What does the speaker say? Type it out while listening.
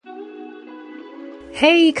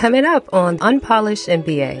Hey, coming up on Unpolished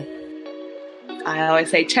MBA. I always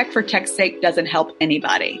say tech for tech's sake doesn't help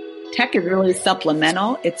anybody. Tech is really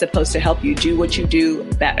supplemental. It's supposed to help you do what you do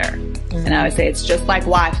better. And I would say it's just like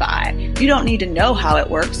Wi-Fi. You don't need to know how it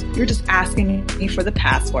works. You're just asking me for the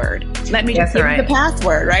password. Let me just give you the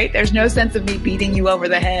password, right? There's no sense of me beating you over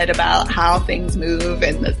the head about how things move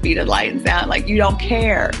and the speed of light and sound. Like, you don't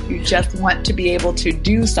care. You just want to be able to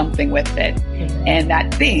do something with it. And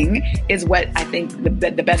that thing is what I think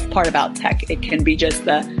the best part about tech. It can be just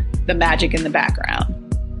the magic in the background.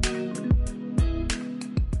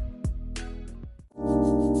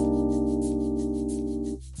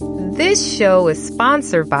 This show is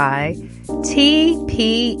sponsored by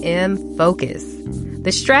TPM Focus,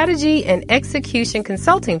 the strategy and execution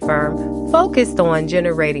consulting firm focused on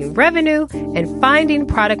generating revenue and finding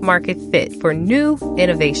product market fit for new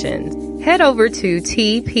innovations. Head over to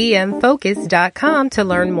tpmfocus.com to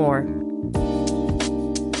learn more.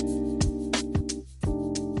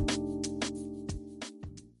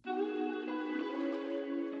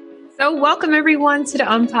 So welcome everyone to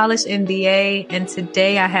the Unpolished MBA. And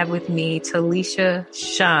today I have with me Talisha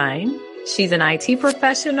Shine. She's an IT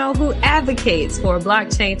professional who advocates for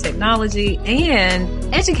blockchain technology and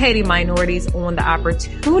educating minorities on the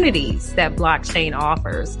opportunities that blockchain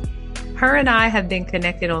offers. Her and I have been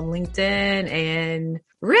connected on LinkedIn and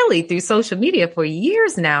really through social media for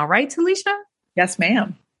years now, right, Talisha? Yes,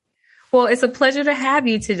 ma'am. Well, it's a pleasure to have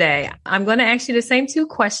you today. I'm going to ask you the same two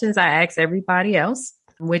questions I ask everybody else,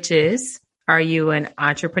 which is, are you an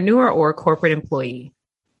entrepreneur or a corporate employee?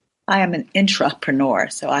 I am an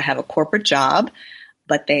intrapreneur. So I have a corporate job,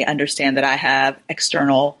 but they understand that I have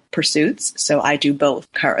external pursuits. So I do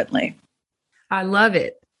both currently. I love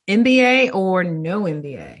it. MBA or no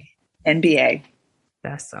MBA? MBA.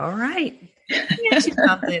 That's all right. Let me ask you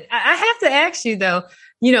something. I have to ask you though,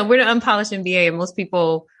 we're the Unpolished MBA and most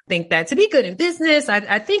people think that to be good in business,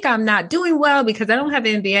 I think I'm not doing well because I don't have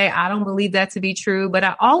an MBA. I don't believe that to be true, but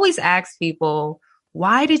I always ask people,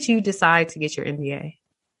 why did you decide to get your MBA?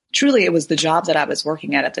 Truly, it was the job that I was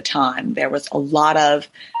working at the time. There was a lot of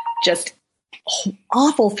just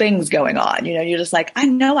awful things going on. You're just like, I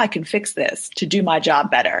know I can fix this to do my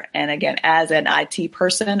job better. And again, as an IT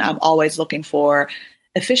person, I'm always looking for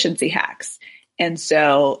efficiency hacks. And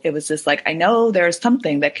so it was just like, I know there's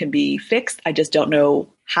something that can be fixed. I just don't know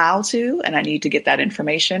how to, and I need to get that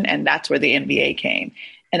information. And that's where the MBA came.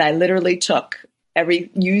 And I literally took every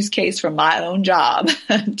use case from my own job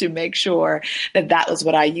to make sure that that was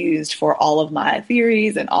what I used for all of my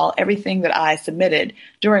theories, and everything that I submitted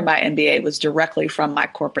during my MBA was directly from my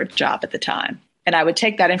corporate job at the time. And I would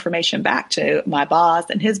take that information back to my boss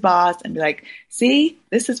and his boss and be like, see,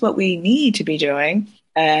 this is what we need to be doing.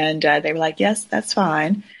 And they were like, yes, that's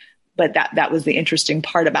fine. But that was the interesting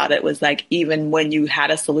part about it, was like, even when you had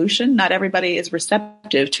a solution, not everybody is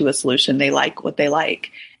receptive to a solution. They like what they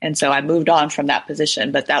like. And so I moved on from that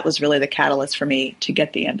position, but that was really the catalyst for me to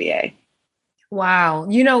get the MBA. Wow.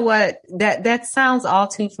 You know what? That sounds all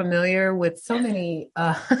too familiar with so many,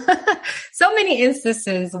 so many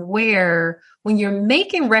instances where when you're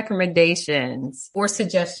making recommendations or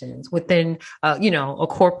suggestions within, a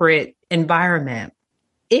corporate environment,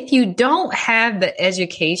 if you don't have the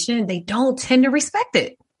education, they don't tend to respect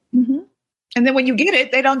it. Mm-hmm. And then when you get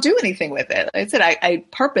it, they don't do anything with it. Like I said, I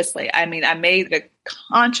purposely, I made a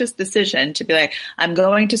conscious decision to be like, I'm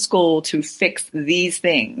going to school to fix these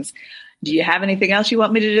things. Do you have anything else you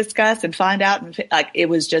want me to discuss and find out? And it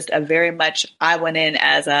was just a very much, I went in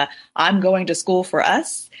as I'm going to school for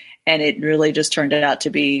us. And it really just turned out to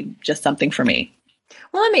be just something for me.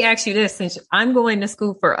 Well, let me ask you this. Since I'm going to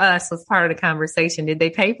school for us was part of the conversation, did they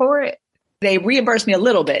pay for it? They reimbursed me a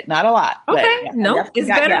little bit, not a lot. Okay. No, it's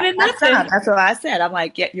better than nothing. That's what I said. I'm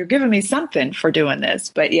like, yeah, you're giving me something for doing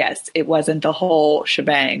this. But yes, it wasn't the whole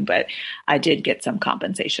shebang, but I did get some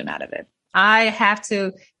compensation out of it. I have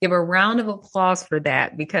to give a round of applause for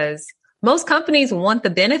that, because most companies want the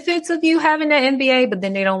benefits of you having that MBA, but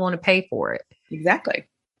then they don't want to pay for it. Exactly.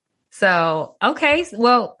 So, okay.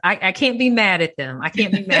 Well, I can't be mad at them. I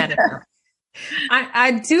can't be mad at them.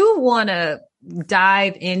 I do want to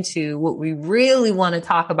dive into what we really want to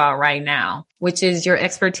talk about right now, which is your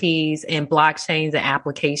expertise in blockchains and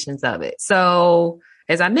applications of it. So,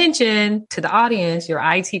 as I mentioned to the audience, you're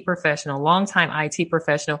an IT professional, longtime IT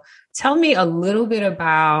professional. Tell me a little bit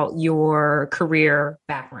about your career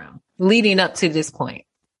background leading up to this point.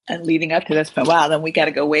 And leading up to this point, wow, then we got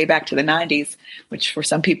to go way back to the 90s, which for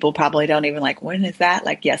some people probably don't even like, when is that?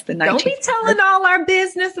 Like, yes, the 90s. Don't be telling all our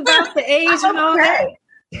business about the age and all that.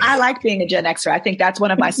 I like being a Gen Xer. I think that's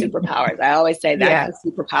one of my superpowers. I always say that's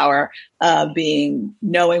the superpower of being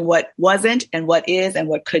knowing what wasn't and what is and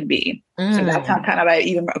what could be. So that's how kind of I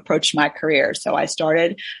even approached my career. So I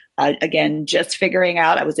started, again, just figuring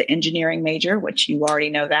out I was an engineering major, which you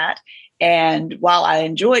already know that. And while I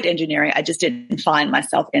enjoyed engineering, I just didn't find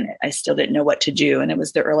myself in it. I still didn't know what to do. And it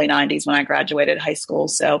was the early 90s when I graduated high school.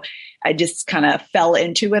 So I just kind of fell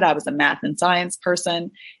into it. I was a math and science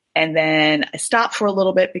person. And then I stopped for a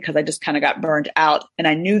little bit because I just kind of got burned out. And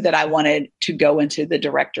I knew that I wanted to go into the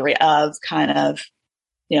directory of kind of,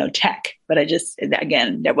 tech. But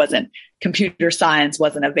again, there wasn't, computer science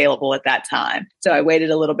wasn't available at that time. So I waited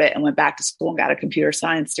a little bit and went back to school and got a computer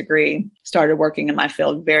science degree, started working in my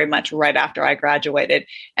field very much right after I graduated.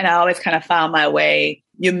 And I always kind of found my way.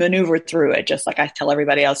 You maneuver through it. Just like I tell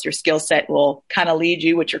everybody else, your skill set will kind of lead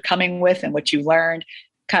you, what you're coming with and what you learned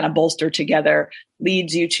kind of bolster together,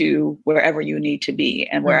 leads you to wherever you need to be.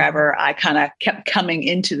 And wherever I kind of kept coming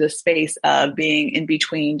into the space of being in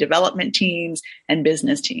between development teams and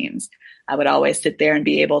business teams, I would always sit there and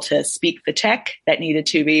be able to speak the tech that needed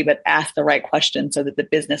to be, but ask the right questions so that the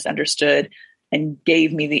business understood and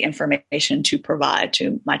gave me the information to provide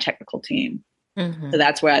to my technical team. So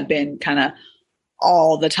that's where I've been kind of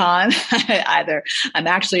all the time. Either I'm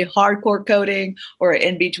actually hardcore coding or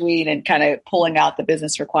in between and kind of pulling out the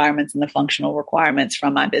business requirements and the functional requirements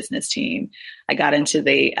from my business team. I got into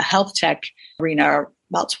the health tech arena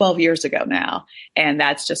about 12 years ago now. And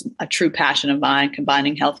that's just a true passion of mine,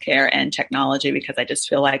 combining healthcare and technology, because I just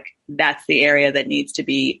feel like that's the area that needs to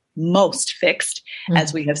be most fixed,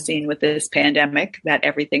 as we have seen with this pandemic, that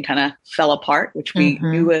everything kind of fell apart, which we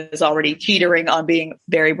knew was already teetering on being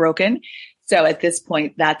very broken. So at this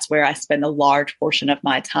point, that's where I spend a large portion of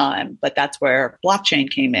my time. But that's where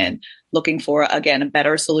blockchain came in, looking for, again, a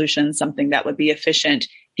better solution, something that would be efficient,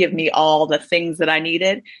 give me all the things that I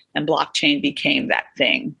needed. And blockchain became that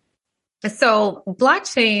thing. So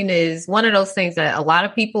blockchain is one of those things that a lot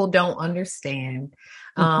of people don't understand.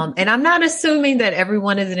 And I'm not assuming that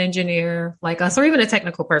everyone is an engineer like us or even a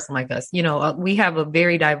technical person like us. We have a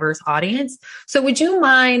very diverse audience. So would you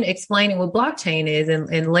mind explaining what blockchain is in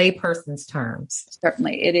layperson's terms?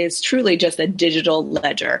 Certainly. It is truly just a digital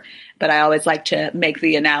ledger. But I always like to make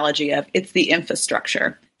the analogy of it's the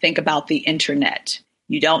infrastructure. Think about the internet.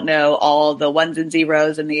 You don't know all the ones and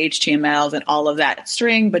zeros and the HTMLs and all of that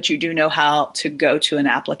string, but you do know how to go to an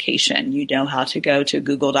application. You know how to go to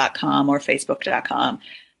google.com or facebook.com.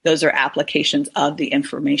 Those are applications of the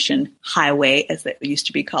information highway, as it used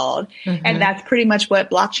to be called. And that's pretty much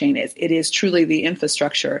what blockchain is. It is truly the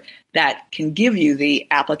infrastructure that can give you the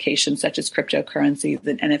applications such as cryptocurrencies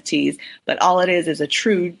and NFTs. But all it is a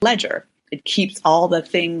true ledger. It keeps all the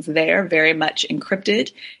things there very much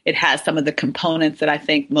encrypted. It has some of the components that I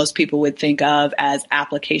think most people would think of as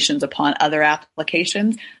applications upon other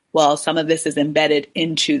applications. Well, some of this is embedded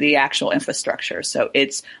into the actual infrastructure. So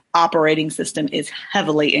its operating system is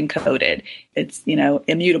heavily encoded. It's,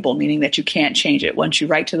 immutable, meaning that you can't change it. Once you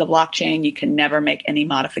write to the blockchain, you can never make any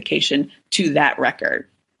modification to that record.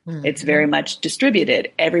 It's very much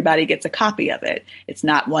distributed. Everybody gets a copy of it. It's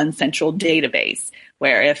not one central database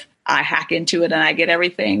where if I hack into it and I get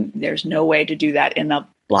everything, there's no way to do that in a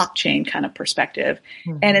blockchain kind of perspective.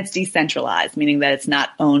 And it's decentralized, meaning that it's not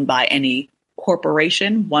owned by any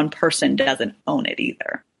corporation. One person doesn't own it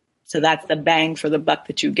either. So that's the bang for the buck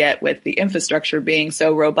that you get with the infrastructure being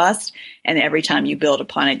so robust. And every time you build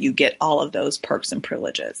upon it, you get all of those perks and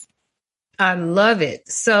privileges. I love it.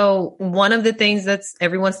 So one of the things that's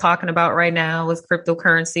everyone's talking about right now is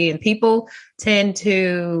cryptocurrency, and people tend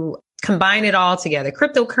to combine it all together.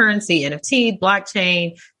 Cryptocurrency, NFT,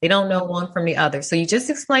 blockchain, they don't know one from the other. So you just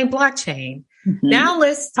explained blockchain. Now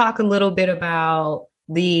let's talk a little bit about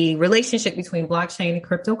the relationship between blockchain and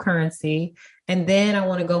cryptocurrency. And then I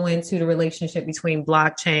want to go into the relationship between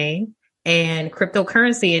blockchain and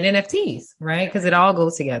cryptocurrency and NFTs, right? Because it all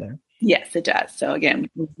goes together. Yes, it does. So again,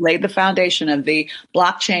 we've laid the foundation of the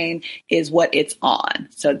blockchain is what it's on.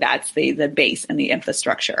 So that's the base and the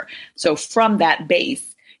infrastructure. So from that base,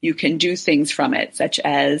 you can do things from it, such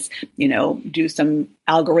as, do some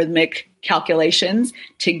algorithmic calculations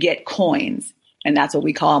to get coins. And that's what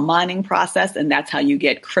we call a mining process. And that's how you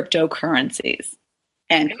get cryptocurrencies.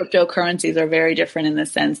 And cryptocurrencies are very different in the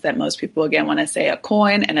sense that most people, again, want to say a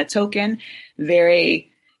coin and a token, very,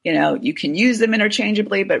 you can use them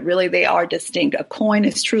interchangeably, but really they are distinct. A coin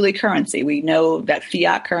is truly currency. We know that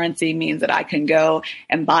fiat currency means that I can go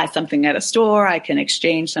and buy something at a store. I can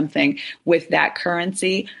exchange something with that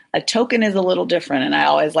currency. A token is a little different. And I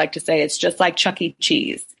always like to say it's just like Chuck E.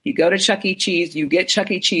 Cheese. You go to Chuck E. Cheese, you get Chuck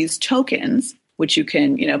E. Cheese tokens, which you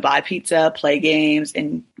can, buy pizza, play games,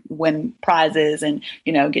 and win prizes and,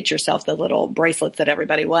 get yourself the little bracelets that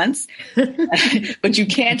everybody wants. But you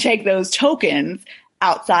can't take those tokens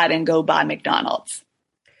outside and go buy McDonald's.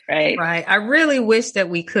 Right. Right. I really wish that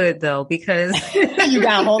we could, though, because you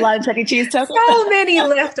got a whole lot of Chuck E. Cheese tokens. So many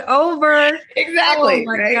left over. Exactly. Oh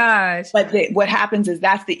my right? gosh. But what happens is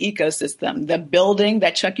that's the ecosystem. The building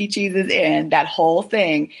that Chuck E. Cheese is in, that whole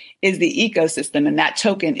thing is the ecosystem. And that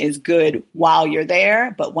token is good while you're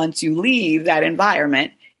there. But once you leave that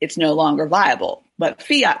environment, it's no longer viable. But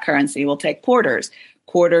fiat currency will take quarters.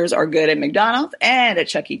 Quarters are good at McDonald's and at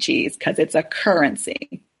Chuck E. Cheese because it's a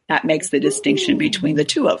currency. That makes the distinction between the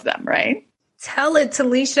two of them, right? Tell it,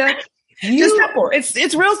 Talisha. Just simple.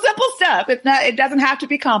 It's real simple stuff. It doesn't have to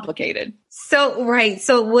be complicated. So, right.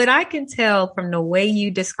 So what I can tell from the way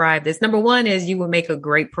you describe this, number one is you would make a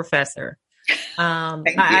great professor.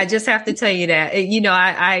 I just have to tell you that,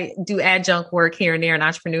 I do adjunct work here and there in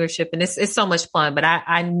entrepreneurship, and it's so much fun, but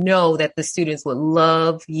I know that the students would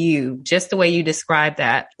love you just the way you describe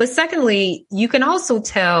that. But secondly, you can also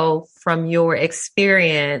tell from your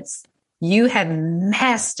experience, you have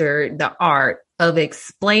mastered the art of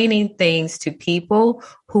explaining things to people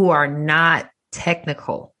who are not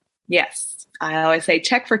technical. Yes. I always say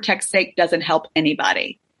tech for tech's sake doesn't help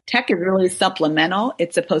anybody. Tech is really supplemental.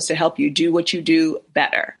 It's supposed to help you do what you do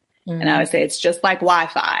better. Mm-hmm. And I would say it's just like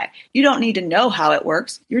Wi-Fi. You don't need to know how it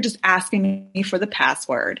works. You're just asking me for the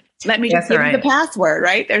password. Let me just give you the password,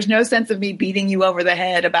 right? There's no sense of me beating you over the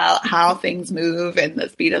head about how things move and the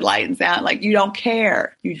speed of light and sound. Like, you don't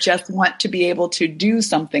care. You just want to be able to do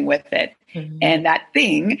something with it. Mm-hmm. And that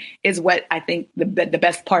thing is what I think the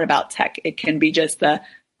best part about tech. It can be just the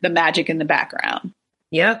magic in the background.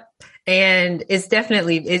 Yep. And it's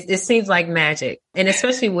definitely, it seems like magic. And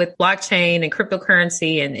especially with blockchain and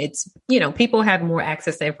cryptocurrency, and it's, people have more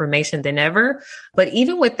access to information than ever. But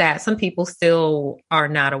even with that, some people still are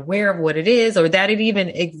not aware of what it is or that it even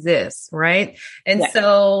exists. Right. And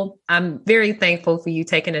so I'm very thankful for you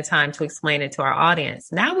taking the time to explain it to our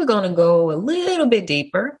audience. Now we're going to go a little bit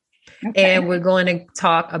deeper and we're going to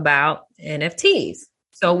talk about NFTs.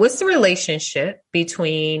 So what's the relationship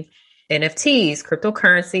between NFTs,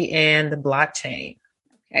 cryptocurrency, and the blockchain?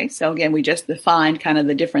 Okay, so again, we just defined kind of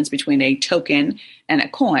the difference between a token and a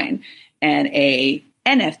coin. And a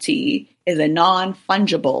NFT is a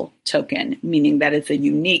non-fungible token, meaning that it's a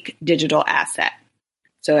unique digital asset.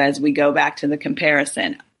 So as we go back to the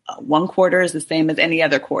comparison, 1 quarter is the same as any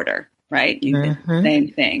other quarter, right? It's the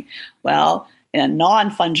same thing. Well, in a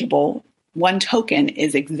non-fungible, 1 token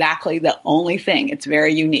is exactly the only thing. It's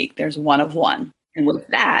very unique. There's one of one. And with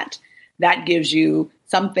that gives you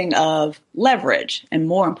something of leverage. And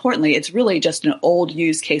more importantly, it's really just an old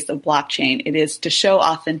use case of blockchain. It is to show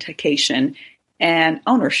authentication and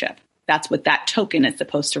ownership. That's what that token is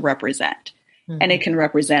supposed to represent. Mm-hmm. And it can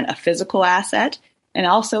represent a physical asset and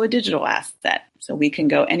also a digital asset. So we can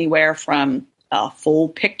go anywhere from a full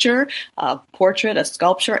picture, a portrait, a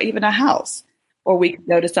sculpture, even a house. Or we can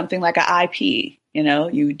go to something like an IP.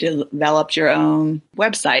 You developed your own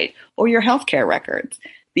website or your healthcare records.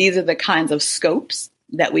 These are the kinds of scopes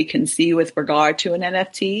that we can see with regard to an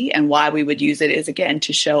NFT, and why we would use it is, again,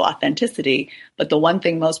 to show authenticity. But the one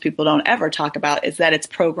thing most people don't ever talk about is that it's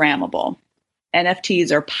programmable.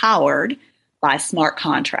 NFTs are powered by smart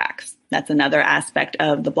contracts. That's another aspect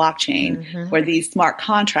of the blockchain, where these smart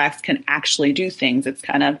contracts can actually do things. It's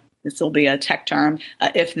kind of, this will be a tech term,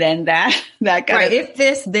 if then that. If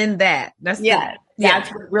this, then that.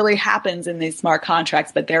 That's what really happens in these smart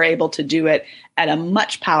contracts, but they're able to do it at a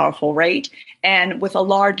much powerful rate and with a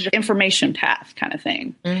large information path kind of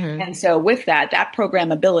thing. Mm-hmm. And so with that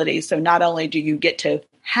programmability, so not only do you get to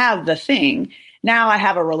have the thing, now I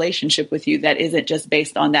have a relationship with you that isn't just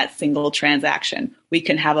based on that single transaction. We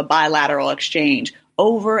can have a bilateral exchange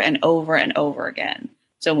over and over and over again.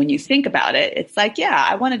 So when you think about it, it's like,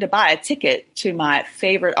 I wanted to buy a ticket to my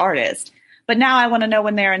favorite artist, but now I want to know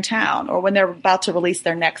when they're in town or when they're about to release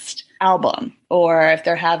their next album, or if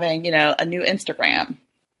they're having, a new Instagram.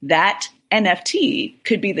 That NFT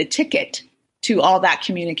could be the ticket to all that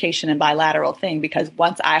communication and bilateral thing, because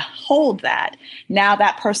once I hold that, now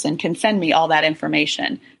that person can send me all that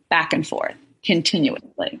information back and forth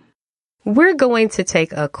continuously. We're going to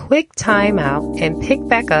take a quick time out and pick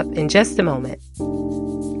back up in just a moment.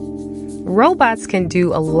 Robots can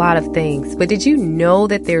do a lot of things, but did you know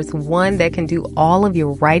that there's one that can do all of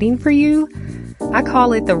your writing for you? I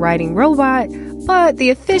call it the writing robot, but the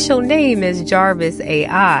official name is Jarvis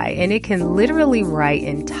AI, and it can literally write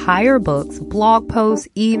entire books, blog posts,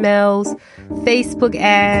 emails, Facebook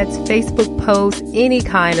ads, Facebook posts, any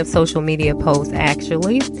kind of social media post,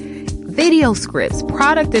 actually. video scripts,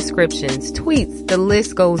 product descriptions, tweets, the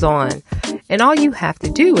list goes on. And all you have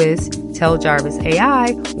to do is tell Jarvis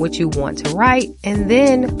AI what you want to write and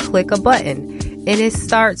then click a button and it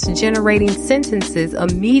starts generating sentences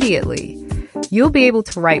immediately. You'll be able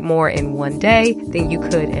to write more in one day than you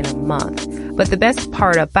could in a month. But the best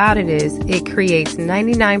part about it is it creates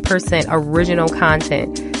 99% original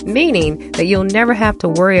content, meaning that you'll never have to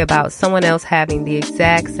worry about someone else having the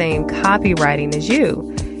exact same copywriting as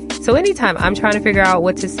you. So anytime I'm trying to figure out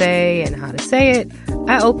what to say and how to say it,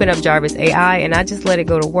 I open up Jarvis AI and I just let it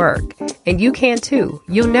go to work. And you can too.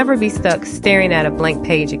 You'll never be stuck staring at a blank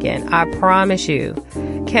page again. I promise you.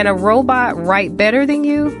 Can a robot write better than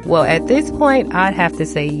you? Well, at this point, I'd have to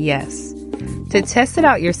say yes. To test it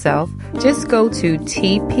out yourself, just go to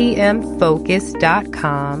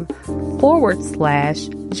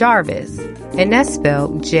tpmfocus.com/Jarvis. And that's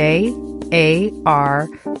spelled JARVIS.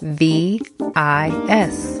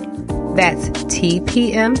 That's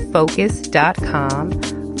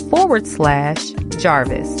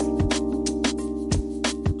tpmfocus.com/Jarvis.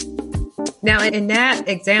 Now, in that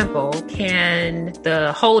example, can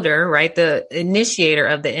the holder, right, the initiator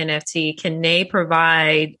of the NFT, can they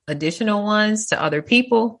provide additional ones to other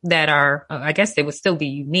people that are, I guess they would still be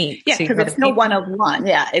unique? Yeah, because it's no one of one.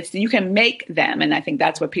 Yeah, you can make them. And I think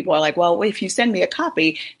that's what people are like, well, if you send me a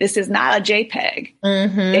copy, this is not a JPEG.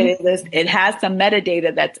 Mm-hmm. It has some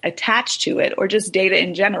metadata that's attached to it or just data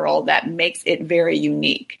in general that makes it very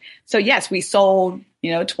unique. So yes, we sold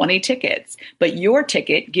 20 tickets, but your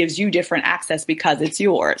ticket gives you different access because it's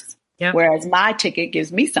yours. Yep. Whereas my ticket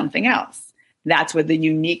gives me something else. That's where the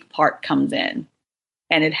unique part comes in.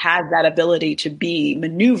 And it has that ability to be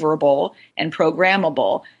maneuverable and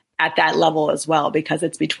programmable at that level as well, because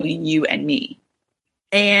it's between you and me.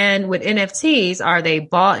 And with NFTs, are they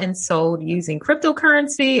bought and sold using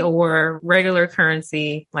cryptocurrency or regular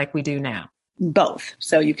currency like we do now? Both.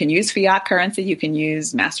 So you can use fiat currency, you can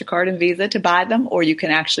use MasterCard and Visa to buy them, or you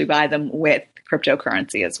can actually buy them with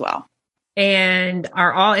cryptocurrency as well. And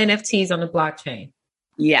are all NFTs on the blockchain?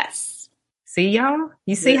 Yes. See, y'all?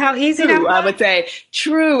 You see how easy that was? I would say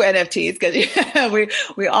true NFTs, because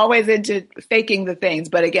we always into faking the things.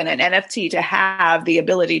 But again, an NFT, to have the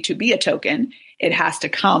ability to be a token, it has to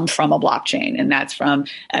come from a blockchain. And that's from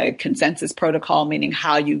a consensus protocol, meaning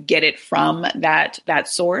how you get it from that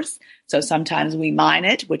source. So sometimes we mine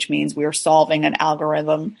it, which means we're solving an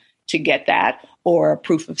algorithm to get that, or a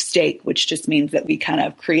proof of stake, which just means that we kind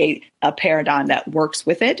of create a paradigm that works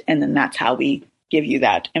with it. And then that's how we give you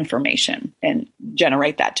that information and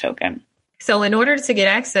generate that token. So in order to get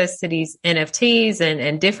access to these NFTs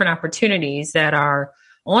and different opportunities that are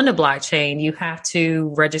on the blockchain, you have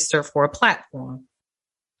to register for a platform.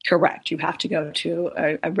 Correct. You have to go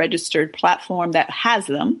to a registered platform that has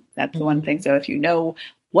them. That's the one thing. So if you know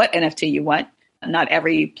what NFT you want, not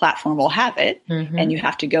every platform will have it. Mm-hmm. And you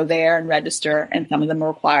have to go there and register. And some of them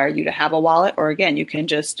require you to have a wallet, or again, you can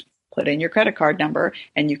just put in your credit card number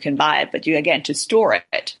and you can buy it. But to store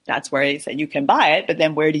it, that's where you said you can buy it, but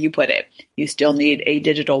then where do you put it? You still need a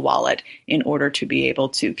digital wallet in order to be able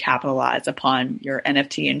to capitalize upon your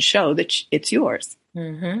NFT and show that it's yours.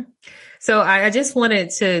 Mm-hmm. So I just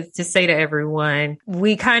wanted to say to everyone,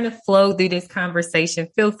 we kind of flowed through this conversation.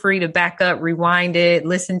 Feel free to back up, rewind it,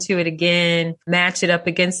 listen to it again, match it up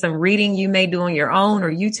against some reading you may do on your own or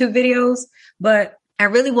YouTube videos. But I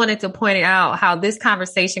really wanted to point out how this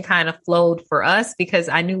conversation kind of flowed for us, because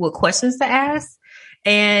I knew what questions to ask.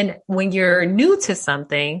 And when you're new to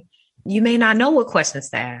something, you may not know what questions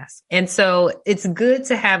to ask. And so it's good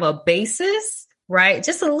to have a basis, right?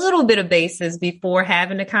 Just a little bit of basis before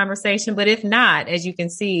having the conversation. But if not, as you can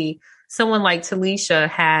see, someone like Talisha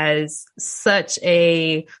has such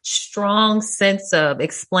a strong sense of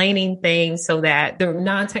explaining things so that the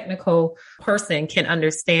non-technical person can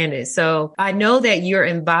understand it. So I know that you're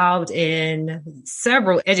involved in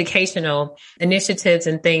several educational initiatives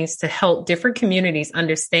and things to help different communities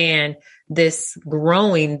understand this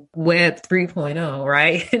growing Web 3.0,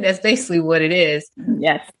 right? That's basically what it is.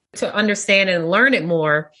 Yes. To understand and learn it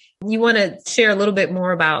more, you want to share a little bit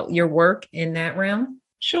more about your work in that realm?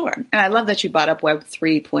 Sure. And I love that you brought up Web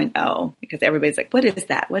 3.0, because everybody's like, what is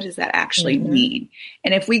that? What does that actually mean?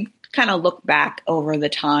 And if we kind of look back over the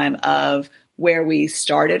time of where we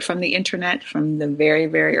started from the internet, from the very,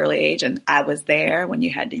 very early age, and I was there when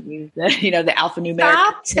you had to use the alphanumeric.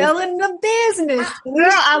 Stop telling the business.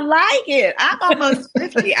 Girl, I like it. I'm almost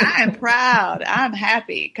 50. I am proud. I'm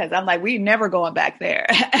happy, because I'm like, we're never going back there.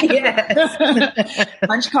 Yes.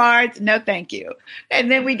 Punch cards, no thank you.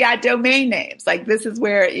 And then we got domain names. Like, this is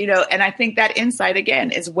where, and I think that insight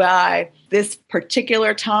again is why this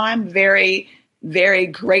particular time very very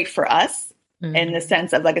great for us in the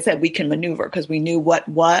sense of, like I said, we can maneuver because we knew what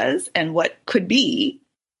was and what could be.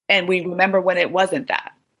 And we remember when it wasn't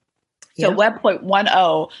that. So Web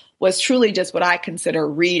 1.0 was truly just what I consider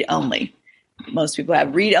read only. Most people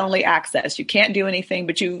have read only access. You can't do anything,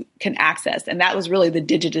 but you can access. And that was really the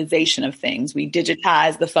digitization of things. We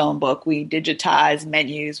digitized the phone book. We digitized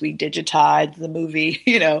menus. We digitized the movie,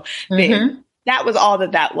 thing. That was all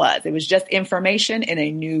that was. It was just information in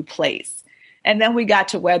a new place. And then we got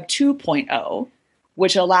to Web 2.0,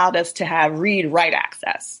 which allowed us to have read-write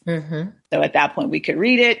access. So at that point, we could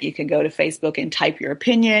read it. You could go to Facebook and type your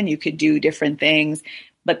opinion. You could do different things.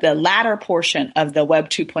 But the latter portion of the Web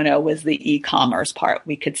 2.0 was the e-commerce part.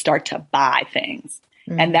 We could start to buy things.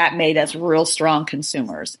 And that made us real strong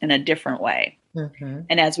consumers in a different way.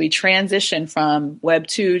 And as we transition from Web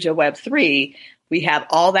 2 to Web 3, we have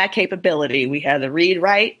all that capability. We have the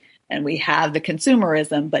read-write and we have the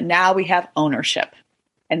consumerism, but now we have ownership.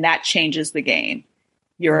 And that changes the game.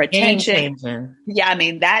 Your attention. Yeah,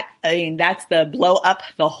 that's the blow up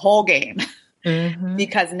the whole game.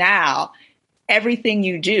 Because now everything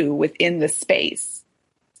you do within the space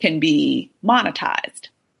can be monetized,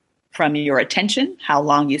 from your attention, how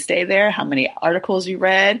long you stay there, how many articles you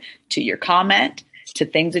read, to your comment, to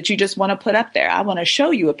things that you just want to put up there. I want to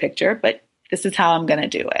show you a picture, but this is how I'm going to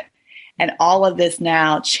do it. And all of this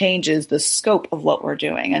now changes the scope of what we're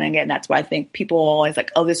doing. And again, that's why I think people are always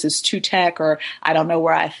like, oh, this is too tech, or I don't know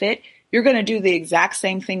where I fit. You're going to do the exact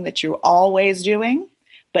same thing that you're always doing.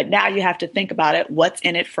 But now you have to think about it. What's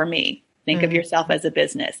in it for me? Think of yourself as a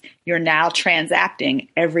business. You're now transacting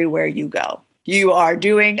everywhere you go. You are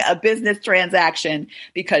doing a business transaction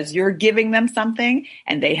because you're giving them something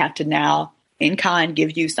and they have to now in kind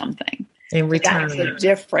give you something. In return. That's the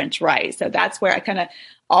difference, right? So that's where I kind of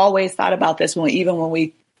always thought about this even when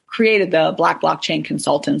we created the Black Blockchain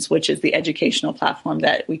Consultants, which is the educational platform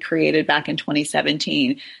that we created back in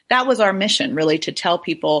 2017. That was our mission, really, to tell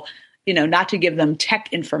people, not to give them tech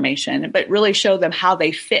information, but really show them how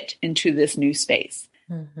they fit into this new space.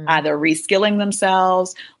 Either reskilling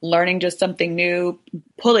themselves, learning just something new,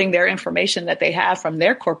 pulling their information that they have from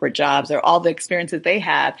their corporate jobs or all the experiences they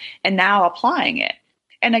have, and now applying it.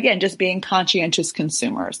 And again, just being conscientious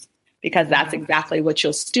consumers, because that's exactly what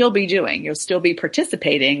you'll still be doing. You'll still be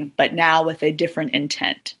participating, but now with a different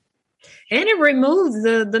intent. And it removes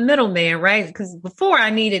the middleman, right? Because before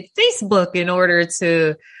I needed Facebook in order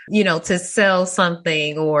to, to sell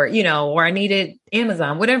something, or I needed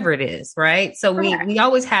Amazon, whatever it is, right? So we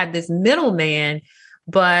always had this middleman,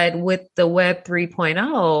 but with the Web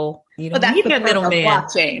 3.0, that's the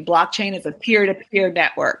middleman. Blockchain is a peer-to-peer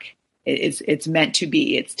network. It's meant to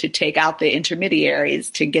be. It's to take out the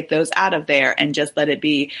intermediaries, to get those out of there and just let it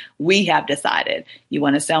be. We have decided. You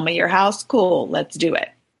want to sell me your house? Cool. Let's do it.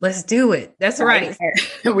 Let's do it. That's right.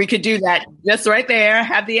 We could do that just right there.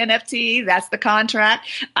 Have the NFT. That's the contract.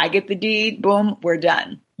 I get the deed. Boom. We're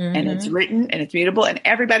done. And it's written and it's mutable and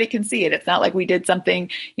everybody can see it. It's not like we did something,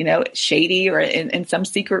 shady or in some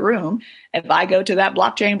secret room. If I go to that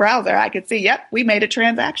blockchain browser, I could see, yep, we made a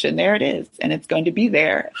transaction. There it is. And it's going to be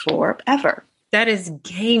there forever. That is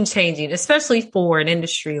game changing, especially for an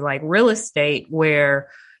industry like real estate where,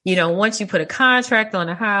 once you put a contract on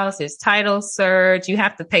a house, there's title search, you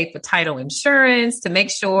have to pay for title insurance to make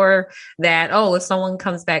sure that, if someone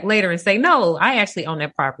comes back later and say, no, I actually own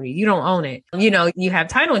that property. You don't own it. You have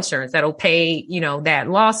title insurance that'll pay, that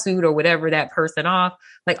lawsuit or whatever that person off.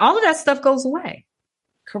 Like all of that stuff goes away.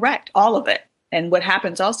 Correct. All of it. And what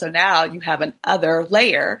happens also now, you have an other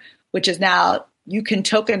layer, which is now you can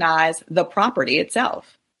tokenize the property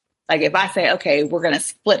itself. Like if I say, okay, we're going to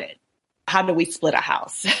split it. How do we split a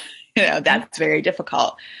house? That's very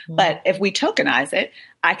difficult. But if we tokenize it,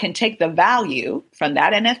 I can take the value from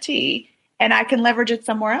that NFT and I can leverage it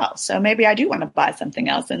somewhere else. So maybe I do want to buy something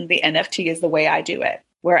else and the NFT is the way I do it.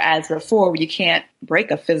 Whereas before, you can't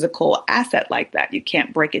break a physical asset like that. You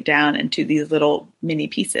can't break it down into these little mini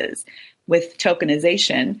pieces. With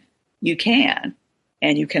tokenization, you can,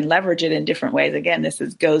 and you can leverage it in different ways. Again,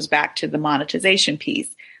 goes back to the monetization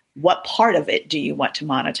piece. What part of it do you want to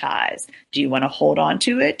monetize? Do you want to hold on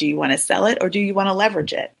to it? Do you want to sell it? Or do you want to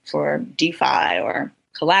leverage it for DeFi or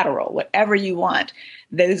collateral, whatever you want?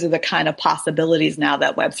 Those are the kind of possibilities now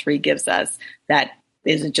that Web3 gives us that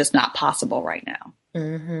isn't just not possible right now.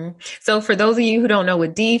 So for those of you who don't know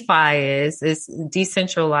what DeFi is, it's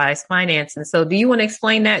decentralized finance. And so do you want to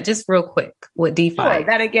explain that just real quick, what DeFi Sure. is?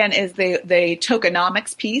 That again is the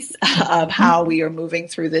tokenomics piece of how we are moving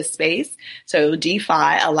through this space. So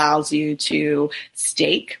DeFi allows you to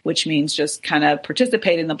stake, which means just kind of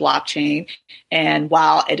participate in the blockchain. And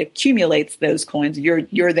while it accumulates those coins,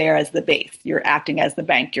 you're there as the base. You're acting as the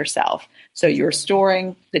bank yourself. So you're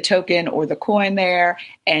storing the token or the coin there,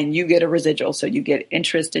 and you get a residual. So you get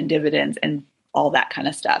interest and dividends and all that kind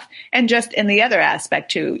of stuff. And just in the other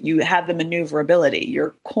aspect too, you have the maneuverability.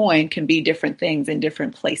 Your coin can be different things in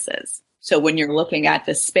different places. So when you're looking at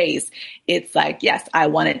the space, it's like, yes, I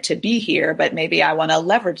want it to be here, but maybe I want to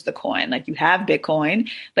leverage the coin. Like you have Bitcoin,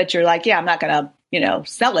 but you're like, yeah, I'm not going to,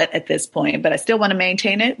 sell it at this point, but I still want to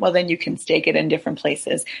maintain it. Well, then you can stake it in different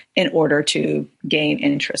places in order to gain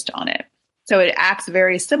interest on it. So it acts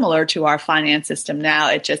very similar to our finance system now.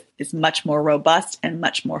 It just is much more robust and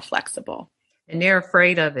much more flexible. And they're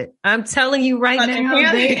afraid of it. I'm telling you right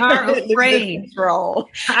now, they are afraid. Control.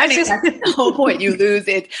 That's the whole point. You lose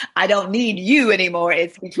it. I don't need you anymore.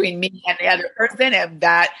 It's between me and the other person. And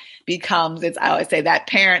that becomes, I always say that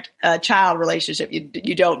parent-child relationship.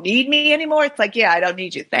 You don't need me anymore. It's like, yeah, I don't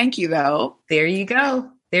need you. Thank you though. There you go.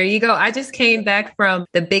 There you go. I just came back from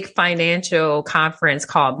the big financial conference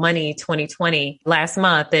called Money 2020 last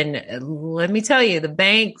month. And let me tell you, the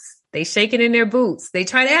banks, they shaking in their boots. They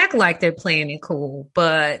try to act like they're playing it cool,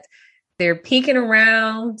 but they're peeking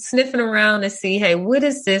around, sniffing around to see, hey, what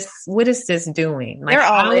is this doing? Like, they're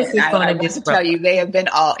all in. I want to tell you, they have been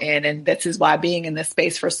all in. And this is why being in this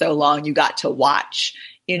space for so long, you got to watch.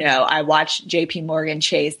 I watched JP Morgan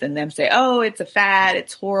Chase and them say, oh, it's a fad,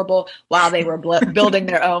 it's horrible, while they were building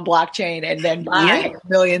their own blockchain and then buying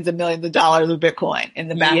millions and millions of dollars of Bitcoin in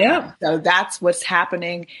the background. So that's what's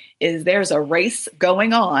happening, is there's a race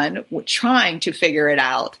going on trying to figure it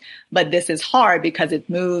out. But this is hard because it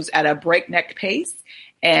moves at a breakneck pace,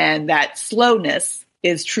 and that slowness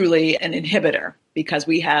is truly an inhibitor, because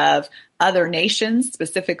we have other nations,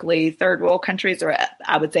 specifically third world countries, or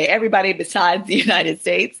I would say everybody besides the United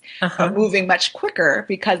States, are moving much quicker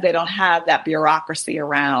because they don't have that bureaucracy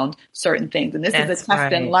around certain things. And this is a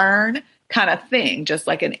test and learn kind of thing. Just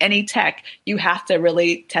like in any tech, you have to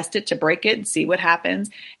really test it to break it and see what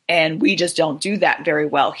happens. And we just don't do that very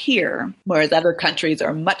well here, whereas other countries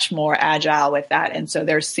are much more agile with that. And so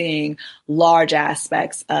they're seeing large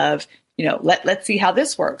aspects of, let's see how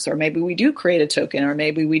this works, or maybe we do create a token, or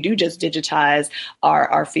maybe we do just digitize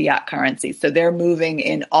our fiat currency. So they're moving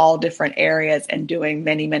in all different areas and doing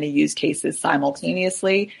many, many use cases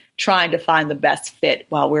simultaneously, trying to find the best fit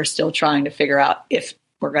while we're still trying to figure out if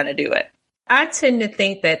we're going to do it. I tend to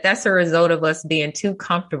think that that's a result of us being too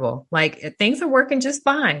comfortable. Like, things are working just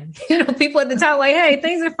fine. People at the top like, hey,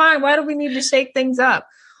 things are fine. Why do we need to shake things up?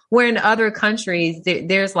 Where in other countries,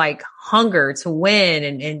 there's like hunger to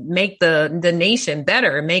win and make the nation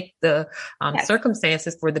better, make the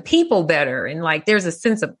circumstances for the people better. And like, there's a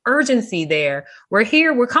sense of urgency there. Where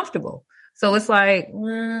here, we're comfortable. So it's like,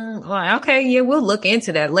 okay, yeah, we'll look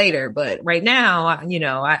into that later. But right now,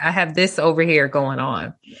 I have this over here going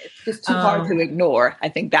on. It's just too hard to ignore. I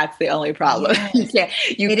think that's the only problem. You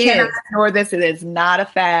cannot ignore this. It is not a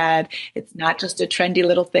fad. It's not just a trendy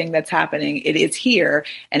little thing that's happening. It is here,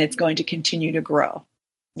 and it's going to continue to grow.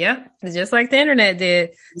 Yeah, just like the internet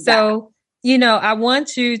did. Exactly. So, I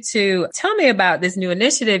want you to tell me about this new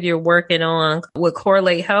initiative you're working on with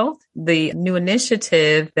Correlate Health, the new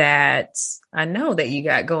initiative that I know that you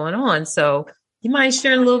got going on. So you mind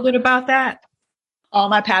sharing a little bit about that? All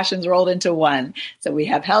my passions rolled into one. So we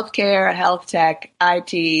have healthcare, health tech,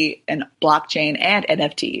 IT, and blockchain, and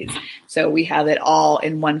NFTs. So we have it all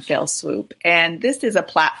in one fell swoop. And this is a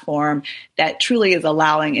platform that truly is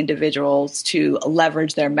allowing individuals to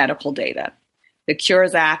leverage their medical data. The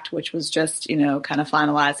Cures Act, which was just, kind of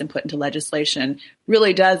finalized and put into legislation,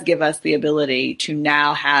 really does give us the ability to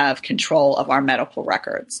now have control of our medical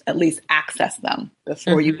records, at least access them.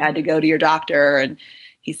 Before you had to go to your doctor and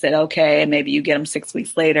he said, okay, and maybe you get them 6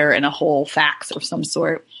 weeks later in a whole fax or some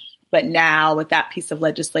sort. But now with that piece of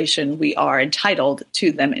legislation, we are entitled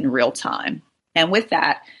to them in real time. And with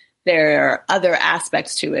that, there are other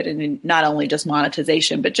aspects to it, and not only just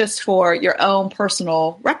monetization, but just for your own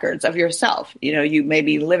personal records of yourself. You may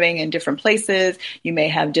be living in different places, you may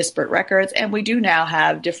have disparate records, and we do now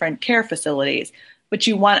have different care facilities. But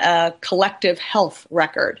you want a collective health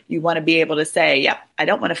record. You want to be able to say, yep, I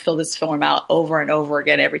don't want to fill this form out over and over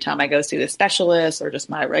again every time I go see the specialist or just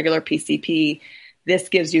my regular PCP. This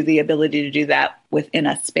gives you the ability to do that within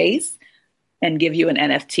a space and give you an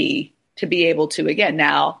NFT to be able to, again,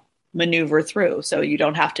 now maneuver through. So you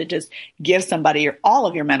don't have to just give somebody all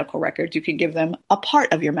of your medical records. You can give them a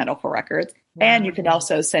part of your medical records. Wow. And you can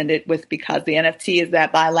also send it with, because the NFT is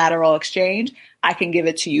that bilateral exchange, I can give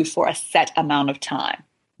it to you for a set amount of time.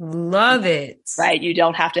 Love it. Right. You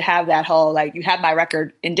don't have to have that whole, like, you have my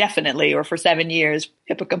record indefinitely or for 7 years,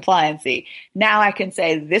 HIPAA compliancy. Now I can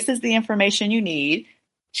say, this is the information you need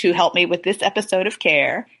to help me with this episode of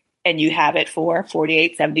care. And you have it for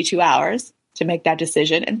 48, 72 hours to make that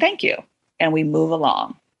decision. And thank you. And we move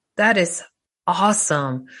along. That is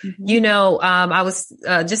awesome. Mm-hmm. I was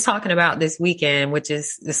just talking about this weekend, which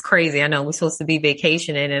is crazy. I know we're supposed to be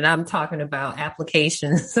vacationing, and I'm talking about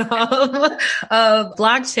applications of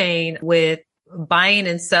blockchain with buying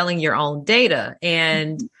and selling your own data.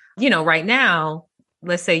 And, right now,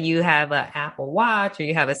 let's say you have an Apple Watch or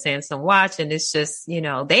you have a Samsung Watch, and it's just,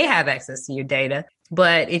 they have access to your data.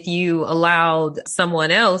 But if you allowed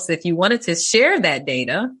someone else, if you wanted to share that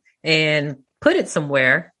data and put it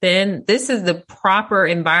somewhere, then this is the proper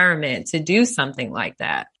environment to do something like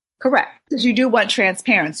that. Correct. Because you do want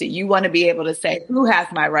transparency. You want to be able to say, who has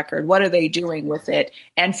my record? What are they doing with it?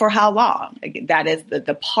 And for how long? That is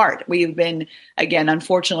the part. We've been, again,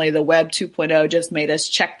 unfortunately, the Web 2.0 just made us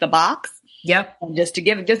check the box. Yep. And just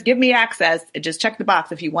give me access, just check the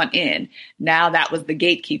box if you want in. Now that was the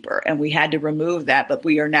gatekeeper, and we had to remove that, but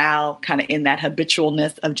we are now kind of in that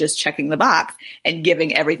habitualness of just checking the box and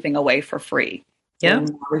giving everything away for free. Yeah.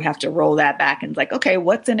 We have to roll that back and like, okay,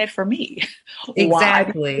 what's in it for me? Exactly. Why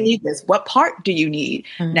do you need this? What part do you need?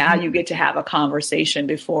 Mm-hmm. Now you get to have a conversation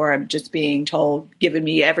before I'm just being told, giving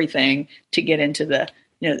me everything to get into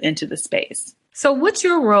the space. So what's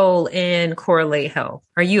your role in Correlate Health?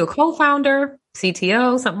 Are you a co-founder,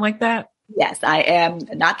 CTO, something like that? Yes, I am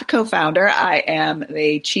not the co-founder. I am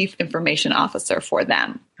the chief information officer for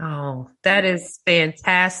them. Oh, that is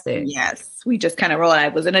fantastic. Yes, we just kind of roll. I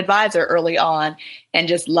was an advisor early on and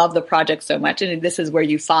just love the project so much. And this is where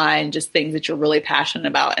you find just things that you're really passionate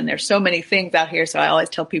about. And there's so many things out here. So I always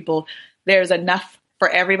tell people there's enough for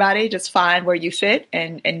everybody. Just find where you fit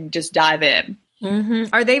and just dive in. Mm-hmm.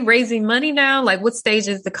 Are they raising money now? Like, what stage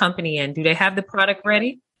is the company in? Do they have the product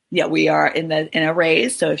ready? Yeah, we are in a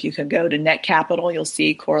raise. So if you can go to Net Capital, you'll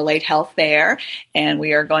see Correlate Health there. And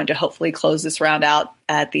we are going to hopefully close this round out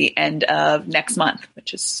at the end of next month,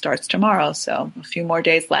 which starts tomorrow. So a few more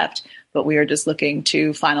days left. But we are just looking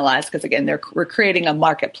to finalize because, again, we're creating a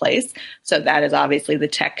marketplace. So that is obviously the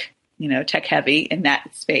tech heavy in that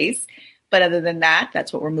space. But other than that,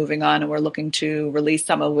 that's what we're moving on. And we're looking to release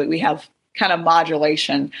some of what we have kind of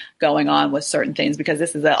modulation going on with certain things, because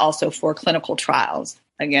this is also for clinical trials.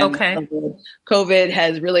 Again, okay. COVID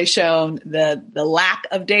has really shown the lack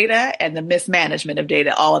of data and the mismanagement of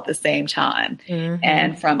data all at the same time. Mm-hmm.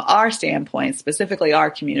 And from our standpoint, specifically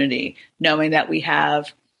our community, knowing that we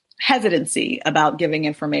have hesitancy about giving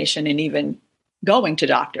information and even going to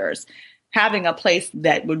doctors, having a place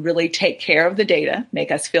that would really take care of the data,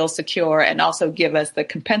 make us feel secure, and also give us the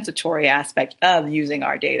compensatory aspect of using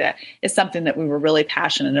our data is something that we were really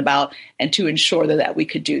passionate about, and to ensure that we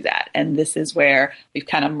could do that. And this is where we've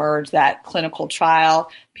kind of merged that clinical trial,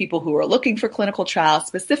 people who are looking for clinical trials,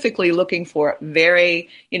 specifically looking for very,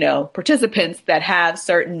 participants that have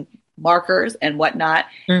certain markers and whatnot,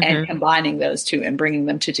 mm-hmm. and combining those two and bringing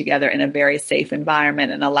them together in a very safe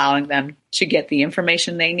environment and allowing them to get the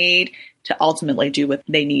information they need to ultimately do what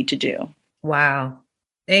they need to do. Wow.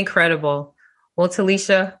 Incredible. Well,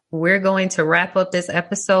 Talisha, we're going to wrap up this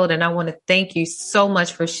episode, and I want to thank you so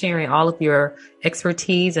much for sharing all of your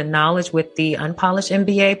expertise and knowledge with the Unpolished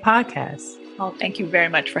MBA podcast. Oh, thank you very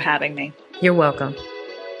much for having me. You're welcome.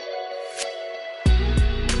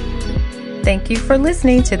 Thank you for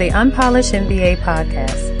listening to the Unpolished MBA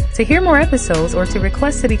podcast. To hear more episodes or to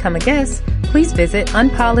request to become a guest, please visit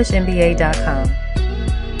unpolishedmba.com.